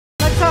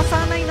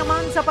Sasanay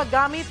naman sa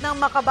paggamit ng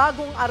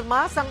makabagong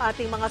armas ang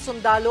ating mga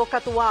sundalo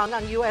katuwang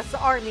ang US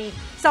Army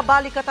sa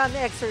balikatan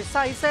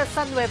exercises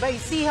sa Nueva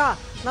Ecija.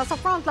 Nasa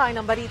frontline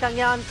ng balitang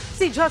yan,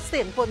 si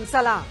Justin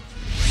Punsala.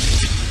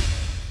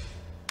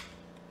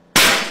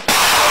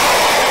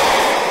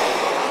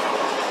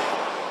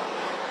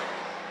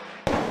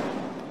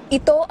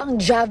 Ito ang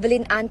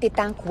Javelin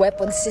anti-tank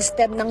weapon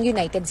system ng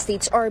United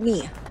States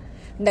Army.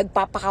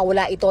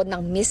 Nagpapakawala ito ng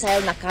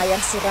missile na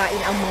kayang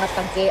sirain ang mga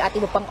tangke at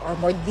iba pang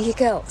armored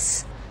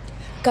vehicles.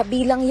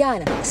 Kabilang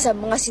yan sa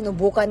mga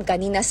sinubukan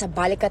kanina sa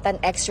balikatan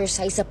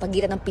exercise sa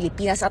pagitan ng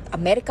Pilipinas at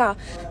Amerika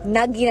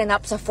na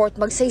ginanap sa Fort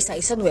Magsaysay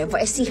sa Nueva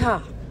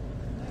Ecija.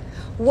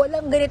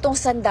 Walang ganitong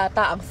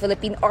sandata ang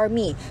Philippine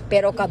Army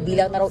pero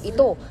kabilang na raw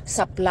ito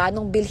sa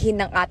planong bilhin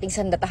ng ating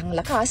sandatahang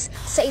lakas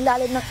sa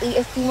ilalim ng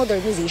AFP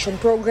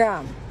Modernization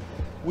Program.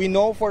 We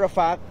know for a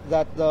fact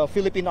that the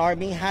Philippine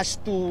Army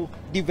has to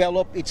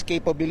develop its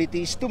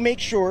capabilities to make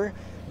sure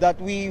that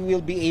we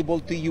will be able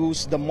to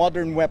use the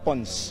modern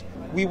weapons.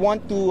 We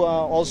want to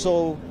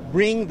also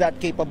bring that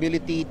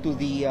capability to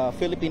the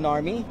Philippine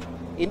Army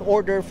in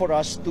order for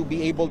us to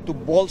be able to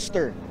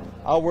bolster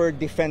our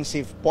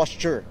defensive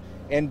posture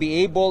and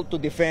be able to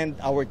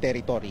defend our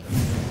territory.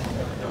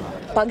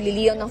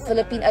 Pagliliyang ng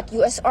Philippine at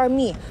US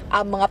Army,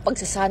 ang mga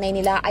pagsasanay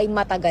nila ay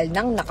matagal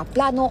nang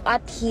nakaplano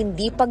at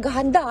hindi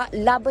paghahanda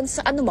laban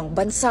sa anumang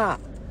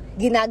bansa.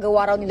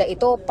 Ginagawa raw nila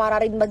ito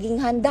para rin maging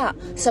handa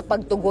sa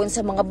pagtugon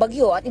sa mga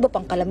bagyo at iba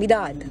pang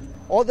kalamidad.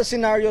 All the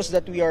scenarios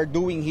that we are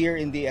doing here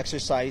in the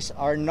exercise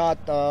are not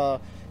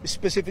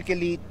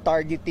specifically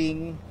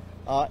targeting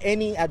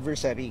any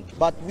adversary,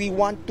 but we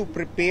want to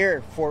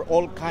prepare for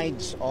all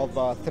kinds of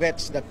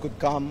threats that could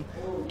come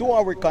to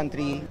our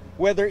country,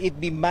 whether it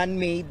be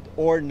man-made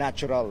or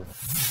natural.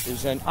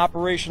 There's an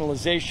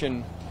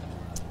operationalization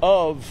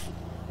of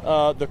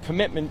the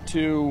commitment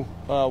to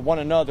one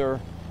another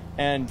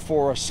and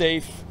for a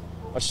safe,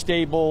 a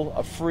stable,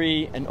 a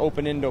free and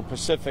open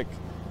Indo-Pacific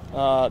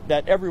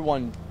that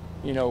everyone,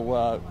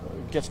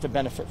 gets to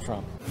benefit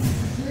from.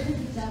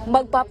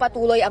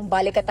 Magpapatuloy ang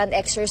balikatan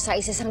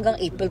exercises hanggang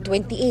April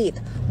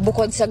 28.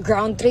 Bukod sa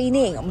ground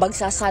training,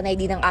 magsasanay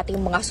din ang ating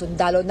mga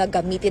sundalo na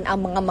gamitin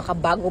ang mga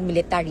makabagong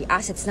military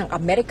assets ng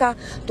Amerika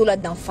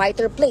tulad ng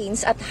fighter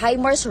planes at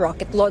HIMARS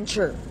rocket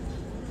launcher.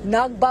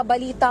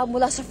 Nagbabalita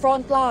mula sa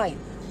frontline,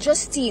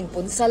 Justine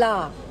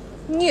Punsala,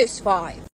 News 5.